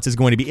and balance is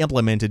going to be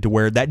implemented to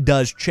where that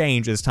does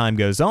change as time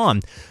goes on.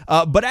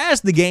 But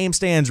as the game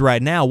stands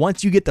right now,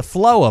 once you get the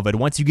flow of it,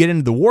 once you get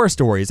into the war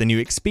stories and you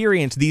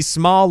experience these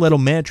small little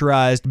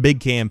miniaturized big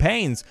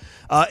campaigns,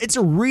 it's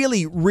a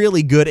really,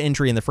 really good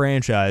entry in the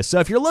franchise. So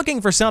if you're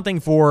looking for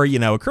something for,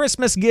 a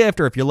Christmas gift,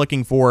 or if you're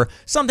looking for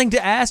something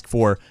to ask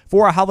for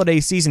a holiday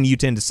season you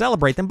tend to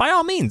celebrate, then by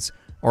all means,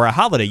 or a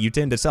holiday you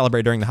tend to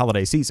celebrate during the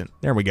holiday season,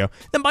 there we go,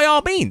 then by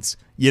all means,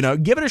 give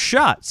it a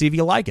shot, see if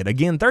you like it.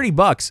 Again, 30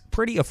 bucks,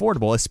 pretty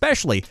affordable,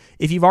 especially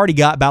if you've already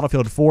got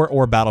Battlefield 4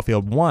 or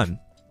Battlefield 1.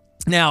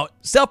 Now,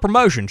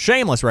 self-promotion,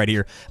 shameless right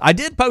here. I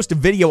did post a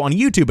video on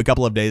YouTube a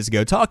couple of days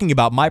ago talking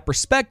about my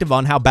perspective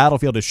on how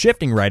Battlefield is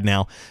shifting right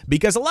now,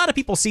 because a lot of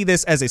people see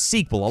this as a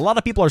sequel. A lot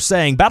of people are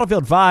saying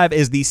Battlefield 5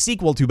 is the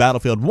sequel to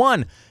Battlefield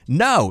 1.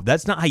 No,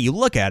 that's not how you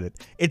look at it.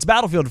 It's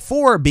Battlefield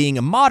 4 being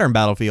a modern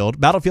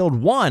Battlefield,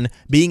 Battlefield 1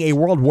 being a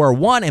World War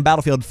I, and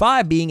Battlefield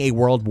 5 being a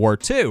World War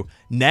II.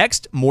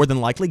 Next, more than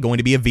likely going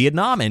to be a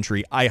Vietnam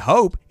entry. I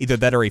hope, either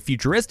that or a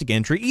futuristic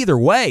entry. Either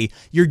way,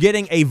 you're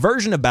getting a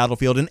version of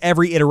Battlefield in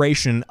every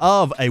iteration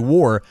of a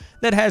war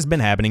that has been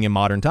happening in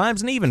modern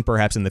times, and even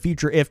perhaps in the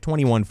future if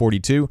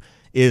 2142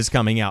 is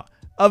coming out.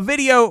 A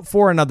video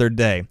for another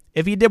day.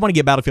 If you did want to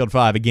get Battlefield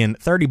 5, again,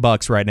 30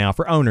 bucks right now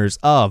for owners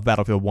of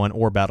Battlefield 1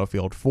 or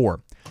Battlefield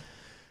 4.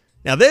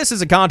 Now, this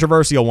is a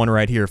controversial one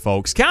right here,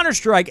 folks.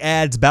 Counter-Strike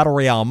adds Battle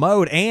Royale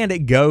mode, and it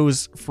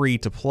goes free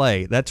to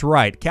play. That's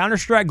right.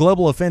 Counter-Strike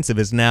Global Offensive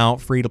is now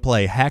free to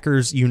play.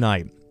 Hackers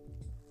unite.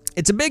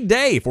 It's a big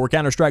day for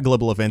Counter-Strike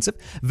Global Offensive.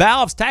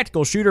 Valve's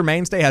tactical shooter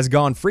mainstay has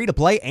gone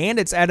free-to-play, and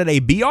it's added a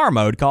BR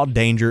mode called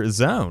Danger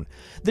Zone.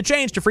 The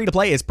change to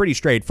free-to-play is pretty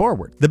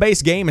straightforward. The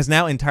base game is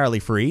now entirely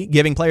free,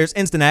 giving players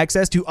instant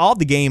access to all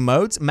the game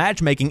modes,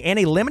 matchmaking, and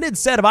a limited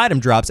set of item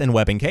drops and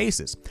weapon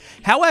cases.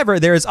 However,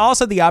 there is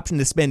also the option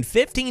to spend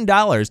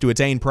 $15 to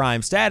attain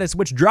Prime status,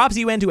 which drops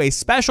you into a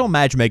special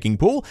matchmaking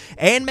pool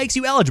and makes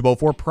you eligible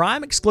for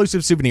Prime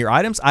exclusive souvenir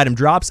items, item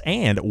drops,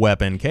 and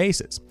weapon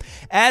cases.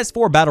 As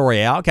for Battle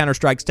Royale,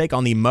 Counter-Strike's take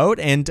on the mode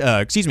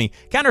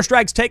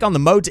Counter-Strike's take on the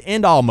mode to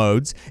end all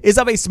modes is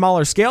of a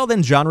smaller scale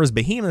than genres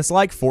behemoths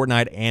like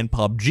Fortnite and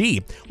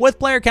PUBG, with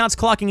player counts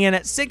clocking in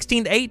at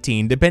 16 to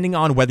 18 depending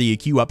on whether you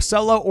queue up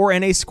solo or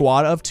in a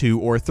squad of 2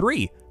 or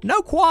 3.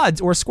 No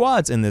quads or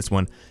squads in this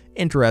one.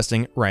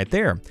 Interesting right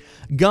there.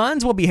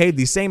 Guns will behave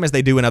the same as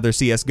they do in other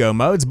CSGO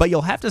modes, but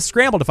you'll have to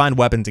scramble to find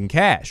weapons in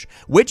cache,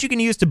 which you can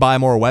use to buy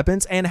more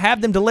weapons and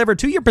have them delivered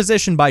to your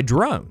position by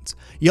drones.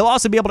 You'll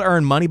also be able to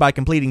earn money by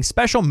completing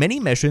special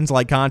mini missions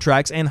like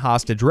contracts and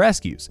hostage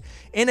rescues.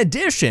 In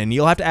addition,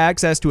 you'll have to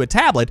access to a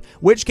tablet,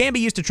 which can be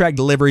used to track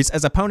deliveries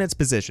and opponents'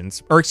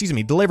 positions.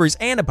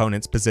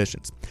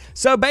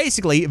 So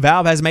basically,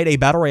 Valve has made a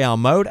Battle Royale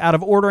mode out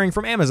of ordering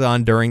from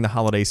Amazon during the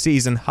holiday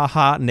season.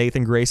 Haha,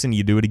 Nathan Grayson,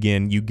 you do it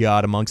again, you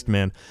God amongst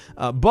men.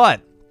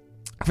 But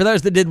for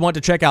those that did want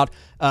to check out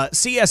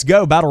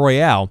CSGO Battle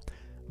Royale,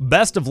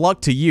 best of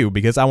luck to you,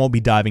 because I won't be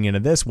diving into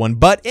this one,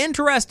 but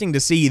interesting to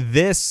see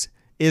this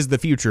is the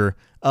future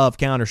of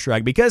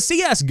Counter-Strike, because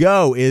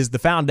CSGO is the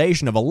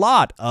foundation of a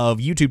lot of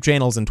YouTube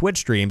channels and Twitch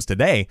streams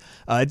today.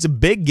 It's a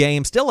big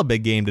game, still a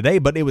big game today,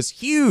 but it was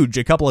huge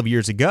a couple of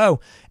years ago,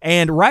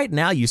 and right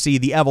now you see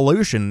the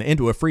evolution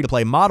into a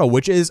free-to-play model,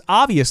 which is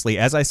obviously,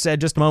 as I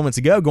said just moments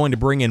ago, going to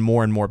bring in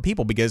more and more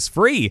people, because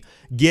free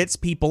gets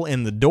people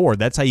in the door.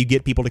 That's how you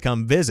get people to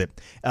come visit.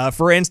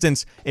 For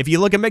instance, if you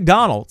look at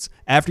McDonald's,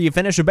 after you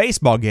finish a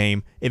baseball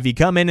game, if you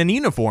come in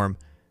uniform,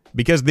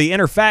 because the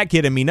inner fat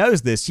kid in me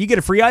knows this, you get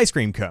a free ice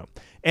cream cone.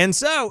 And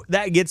so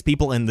that gets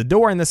people in the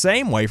door in the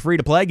same way.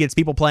 Free-to-play gets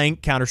people playing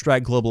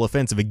Counter-Strike Global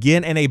Offensive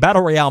again, and a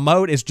Battle Royale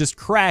mode is just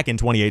crack in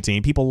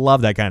 2018. People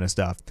love that kind of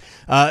stuff.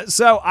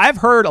 So I've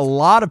heard a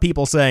lot of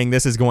people saying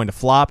this is going to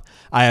flop.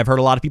 I have heard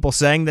a lot of people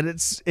saying that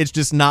it's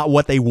just not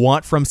what they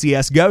want from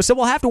CSGO, so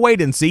we'll have to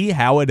wait and see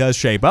how it does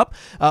shape up.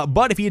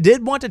 But if you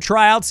did want to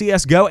try out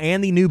CSGO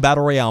and the new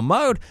Battle Royale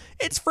mode,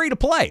 it's free to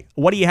play.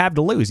 What do you have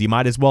to lose? You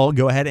might as well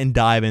go ahead and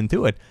dive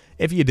into it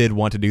if you did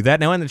want to do that.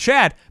 Now in the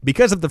chat,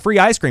 because of the free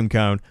ice cream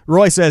cone,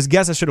 Roy says,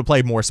 guess I should have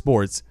played more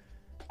sports.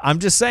 I'm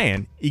just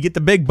saying, you get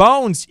the big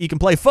bones, you can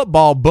play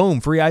football, boom,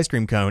 free ice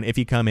cream cone if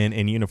you come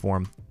in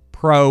uniform.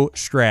 Pro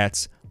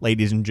strats,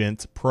 ladies and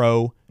gents,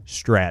 pro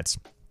strats.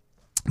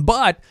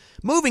 But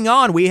moving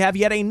on, we have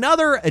yet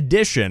another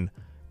edition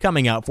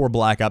coming out for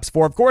Black Ops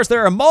 4. Of course,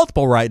 there are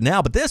multiple right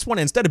now, but this one,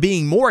 instead of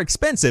being more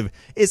expensive,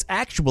 is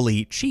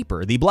actually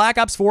cheaper. The Black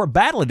Ops 4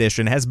 Battle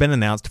Edition has been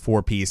announced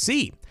for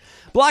PC.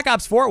 Black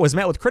Ops 4 was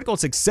met with critical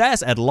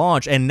success at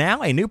launch, and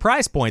now a new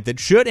price point that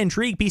should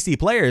intrigue PC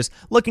players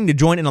looking to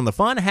join in on the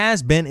fun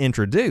has been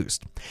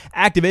introduced.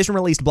 Activision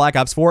released Black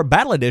Ops 4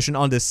 Battle Edition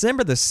on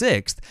December the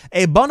 6th,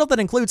 a bundle that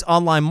includes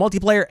online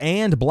multiplayer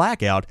and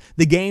Blackout,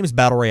 the game's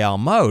Battle Royale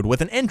mode,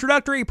 with an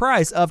introductory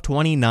price of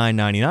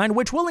 $29.99,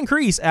 which will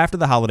increase after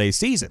the holiday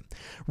season.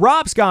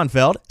 Rob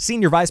Skonfeld,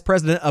 Senior Vice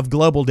President of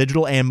Global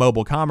Digital and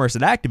Mobile Commerce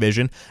at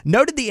Activision,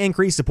 noted the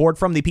increased support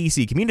from the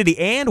PC community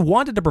and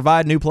wanted to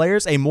provide new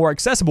players a more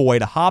accessible way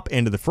to hop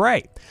into the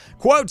fray.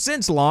 Quote,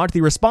 since launch,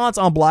 the response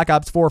on Black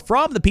Ops 4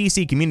 from the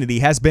PC community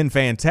has been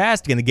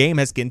fantastic, and the game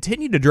has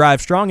continued to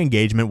drive strong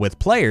engagement with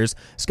players,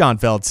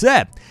 Skonfeld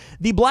said.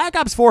 The Black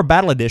Ops 4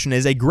 Battle Edition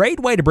is a great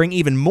way to bring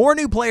even more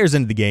new players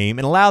into the game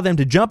and allow them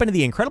to jump into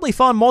the incredibly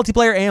fun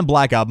multiplayer and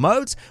Blackout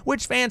modes,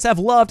 which fans have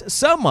loved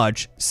so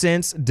much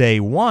since day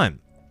one.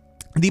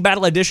 The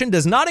Battle Edition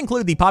does not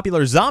include the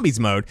popular Zombies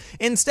mode,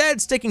 instead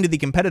sticking to the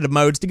competitive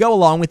modes to go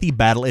along with the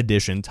Battle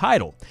Edition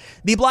title.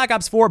 The Black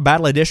Ops 4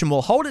 Battle Edition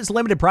will hold its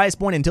limited price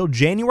point until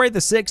January the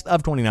 6th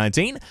of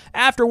 2019,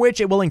 after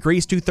which it will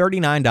increase to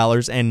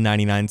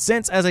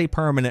 $39.99 as a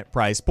permanent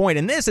price point.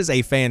 And this is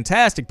a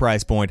fantastic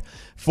price point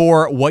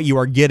for what you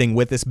are getting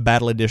with this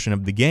Battle Edition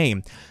of the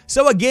game.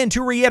 So again,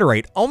 to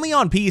reiterate, only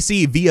on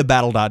PC via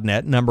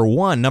Battle.net, number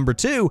one. Number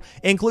two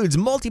includes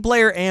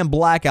multiplayer and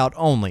Blackout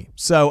only.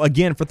 So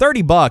again, for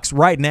 $30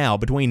 right now,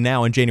 between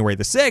now and January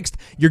the 6th,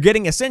 you're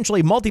getting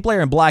essentially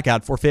multiplayer and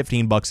Blackout for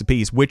 $15 a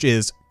piece, which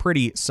is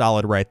pretty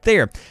solid right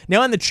there.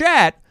 Now in the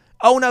chat,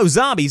 oh no,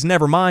 zombies,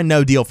 never mind,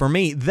 no deal for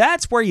me.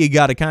 That's where you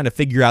got to kind of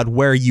figure out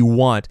where you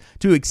want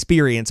to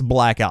experience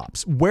Black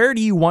Ops. Where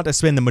do you want to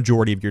spend the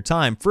majority of your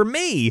time? For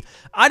me,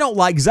 I don't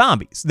like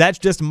zombies. That's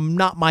just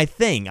not my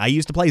thing. I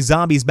used to play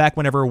zombies back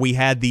whenever we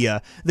had the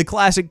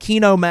classic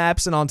Kino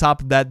maps, and on top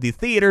of that, the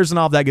theaters and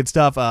all that good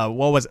stuff.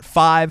 What was it,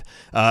 5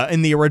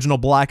 in the original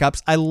Black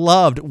Ops? I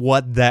loved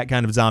what that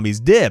kind of zombies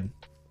did.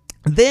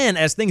 Then,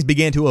 as things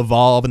began to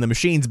evolve and the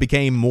machines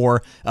became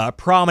more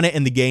prominent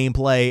in the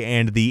gameplay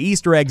and the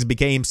Easter eggs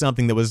became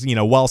something that was,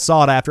 well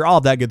sought after, all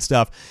of that good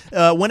stuff,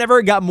 whenever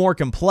it got more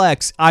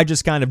complex, I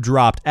just kind of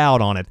dropped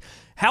out on it.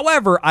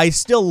 However, I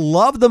still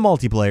love the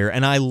multiplayer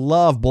and I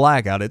love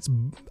Blackout. It's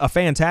a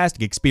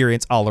fantastic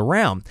experience all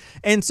around.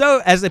 And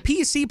so, as a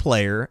PC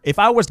player, if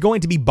I was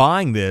going to be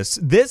buying this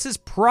is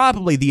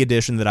probably the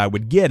edition that I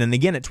would get. And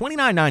again, at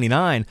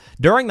 $29.99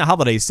 during the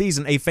holiday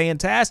season, a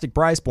fantastic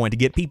price point to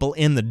get people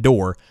in the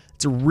door.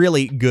 It's a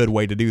really good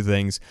way to do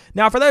things.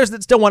 Now, for those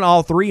that still want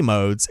all three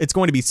modes, it's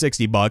going to be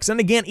 $60. And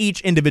again,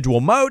 each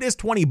individual mode is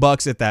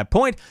 $20 at that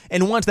point.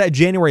 And once that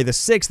January the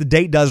 6th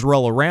date does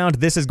roll around,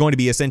 this is going to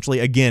be essentially,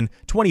 again,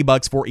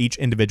 $20 for each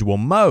individual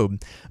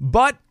mode.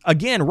 But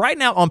again, right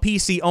now on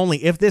PC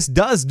only, if this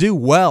does do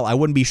well, I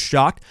wouldn't be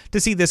shocked to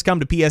see this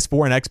come to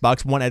PS4 and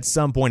Xbox One at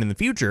some point in the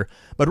future.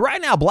 But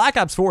right now, Black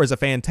Ops 4 is a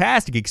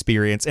fantastic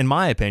experience, in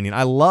my opinion.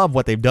 I love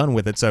what they've done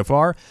with it so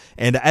far.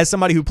 And as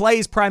somebody who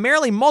plays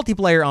primarily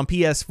multiplayer on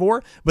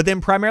PS4, but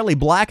then primarily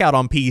Blackout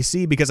on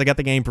PC because I got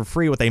the game for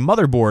free with a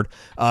motherboard,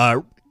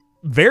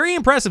 very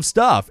impressive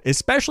stuff,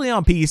 especially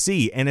on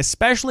PC, and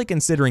especially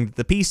considering that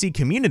the PC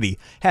community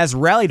has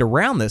rallied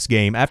around this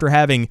game after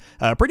having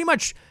pretty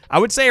much, I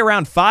would say,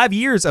 around 5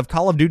 years of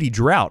Call of Duty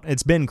drought.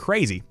 It's been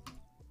crazy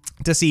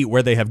to see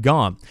where they have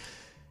gone.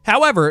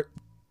 However,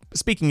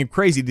 speaking of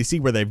crazy to see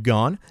where they've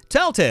gone,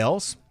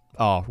 Telltale's,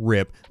 oh,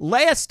 rip.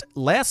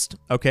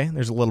 Okay,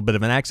 there's a little bit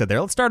of an accent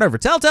there. Let's start over.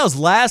 Telltale's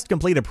last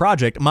completed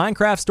project,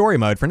 Minecraft Story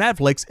Mode for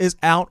Netflix, is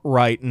out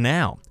right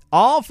now.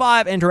 All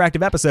 5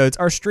 interactive episodes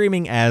are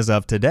streaming as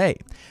of today.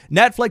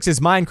 Netflix's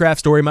Minecraft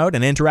Story Mode,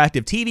 an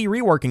interactive TV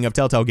reworking of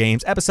Telltale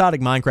Games'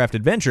 episodic Minecraft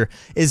adventure,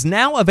 is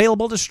now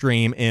available to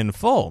stream in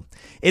full.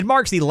 It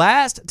marks the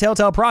last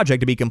Telltale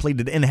project to be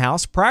completed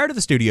in-house prior to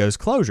the studio's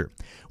closure.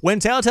 When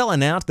Telltale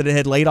announced that it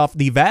had laid off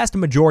the vast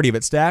majority of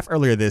its staff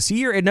earlier this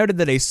year, it noted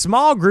that a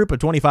small group of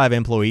 25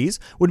 employees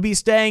would be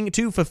staying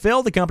to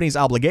fulfill the company's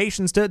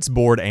obligations to its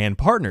board and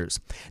partners.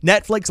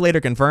 Netflix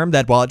later confirmed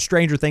that while its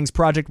Stranger Things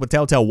project with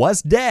Telltale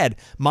was dead,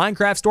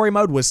 Minecraft Story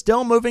Mode was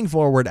still moving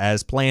forward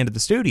as planned at the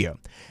studio.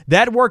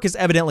 That work is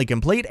evidently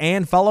complete,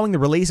 and following the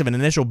release of an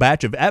initial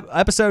batch of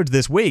episodes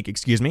this week,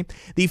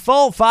 the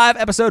full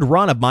 5-episode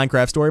run of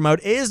Minecraft Story Mode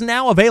is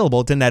now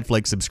available to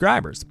Netflix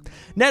subscribers.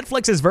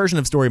 Netflix's version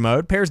of Story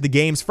Mode pairs the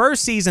game's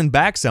first season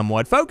back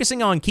somewhat,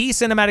 focusing on key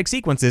cinematic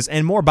sequences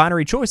and more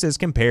binary choices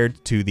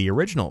compared to the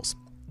originals.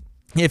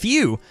 If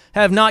you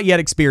have not yet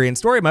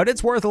experienced Story Mode,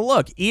 it's worth a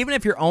look, even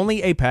if you're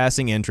only a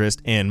passing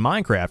interest in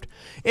Minecraft.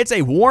 It's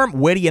a warm,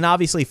 witty, and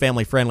obviously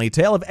family-friendly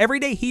tale of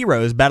everyday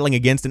heroes battling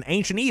against an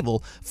ancient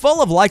evil, full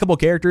of likable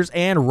characters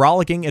and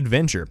rollicking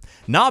adventure.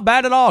 Not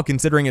bad at all,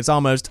 considering it's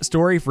almost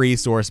story-free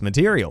source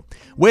material.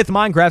 With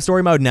Minecraft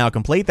Story Mode now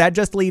complete, that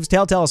just leaves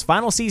Telltale's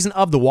final season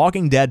of The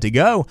Walking Dead to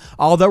go,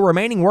 although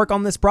remaining work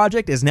on this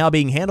project is now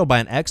being handled by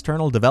an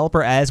external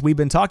developer, as we've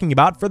been talking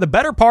about for the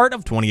better part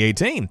of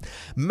 2018.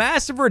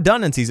 Massive redundancy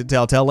redundancies at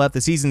Telltale left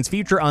the season's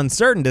future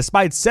uncertain,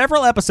 despite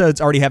several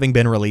episodes already having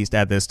been released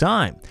at this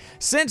time.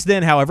 Since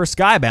then, however,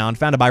 Skybound,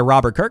 founded by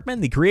Robert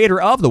Kirkman, the creator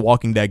of the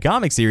Walking Dead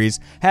comic series,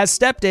 has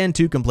stepped in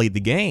to complete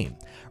the game.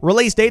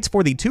 Release dates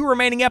for the 2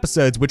 remaining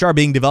episodes, which are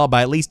being developed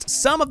by at least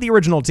some of the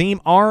original team,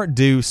 are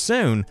due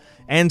soon.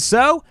 And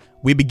so,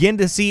 we begin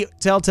to see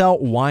Telltale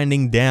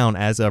winding down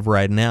as of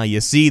right now.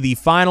 You see the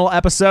final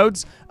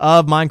episodes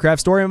of Minecraft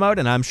Story Mode,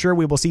 and I'm sure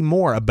we will see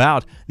more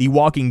about The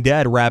Walking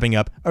Dead wrapping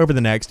up over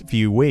the next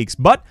few weeks.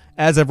 But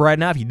as of right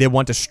now, if you did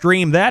want to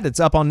stream that,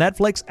 it's up on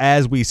Netflix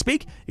as we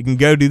speak. You can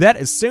go do that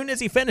as soon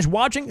as you finish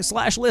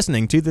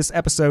watching/listening to this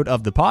episode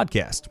of the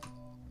podcast.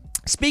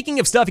 Speaking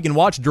of stuff you can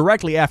watch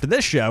directly after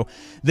this show,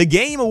 the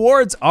Game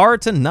Awards are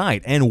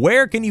tonight. And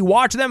where can you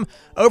watch them?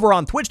 Over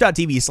on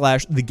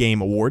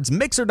twitch.tv/thegameawards,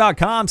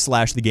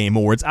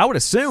 mixer.com/thegameawards, I would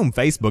assume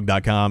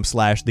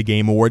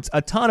facebook.com/thegameawards,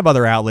 a ton of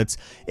other outlets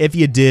if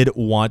you did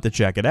want to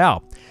check it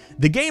out.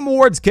 The Game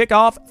Awards kick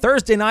off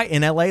Thursday night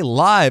in LA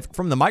live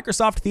from the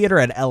Microsoft Theater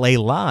at LA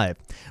Live.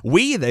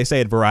 We, they say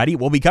at Variety,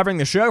 will be covering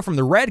the show from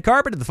the red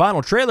carpet to the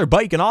final trailer,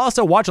 but you can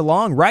also watch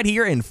along right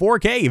here in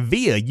 4K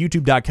via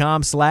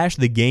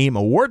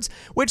youtube.com/thegameawards,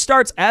 which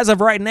starts as of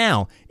right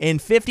now in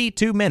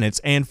 52 minutes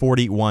and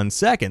 41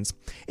 seconds.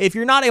 If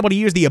you're not able to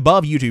use the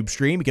above YouTube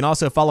stream, you can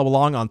also follow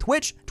along on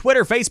Twitch,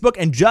 Twitter, Facebook,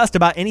 and just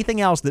about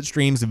anything else that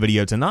streams the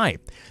video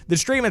tonight. The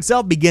stream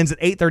itself begins at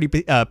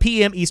 8:30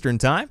 p.m. Eastern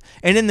Time,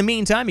 and in the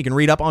meantime, you can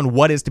read up on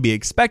what is to be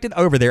expected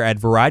over there at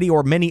Variety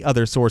or many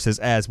other sources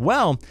as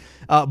well.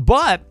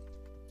 But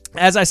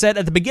as I said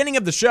at the beginning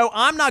of the show,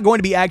 I'm not going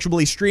to be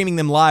actually streaming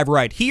them live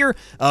right here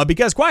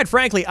because, quite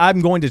frankly,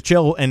 I'm going to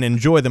chill and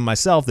enjoy them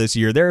myself this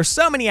year. There are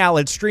so many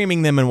outlets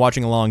streaming them and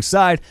watching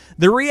alongside,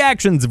 the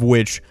reactions of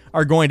which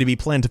are going to be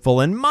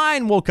plentiful, and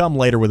mine will come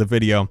later with a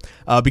video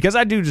because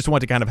I do just want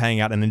to kind of hang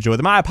out and enjoy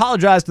them. I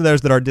apologize to those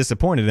that are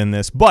disappointed in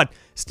this, but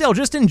still,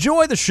 just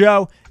enjoy the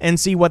show and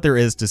see what there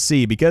is to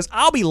see because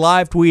I'll be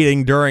live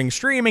tweeting during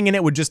streaming and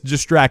it would just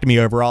distract me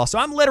overall. So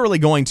I'm literally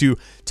going to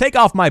take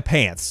off my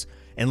pants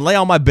and lay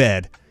on my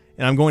bed,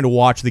 and I'm going to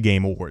watch the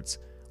Game Awards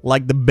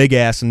like the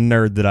big-ass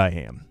nerd that I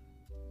am.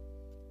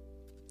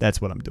 That's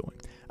what I'm doing.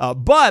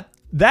 But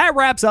that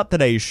wraps up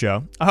today's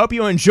show. I hope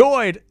you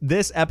enjoyed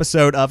this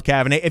episode of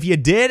Caffeinate. If you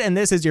did, and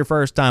this is your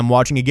first time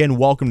watching, again,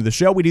 welcome to the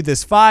show. We do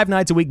this 5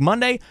 nights a week,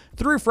 Monday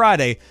through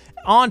Friday,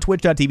 on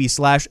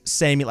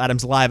twitch.tv/Samuel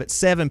Adams Live at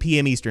 7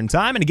 p.m. Eastern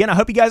Time. And again, I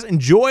hope you guys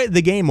enjoy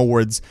the Game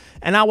Awards,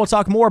 and I will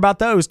talk more about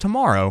those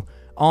tomorrow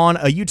on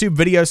a YouTube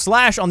video /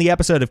 on the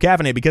episode of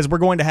Caffeinate because we're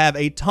going to have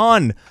a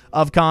ton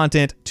of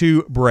content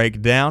to break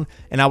down,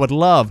 and I would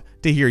love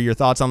to hear your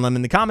thoughts on them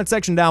in the comment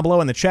section down below,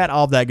 in the chat,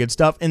 all of that good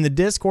stuff, in the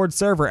Discord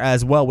server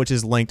as well, which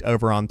is linked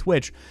over on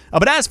Twitch.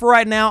 But as for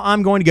right now,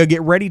 I'm going to go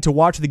get ready to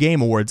watch the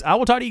Game Awards. I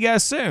will talk to you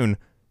guys soon,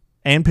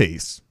 and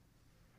peace.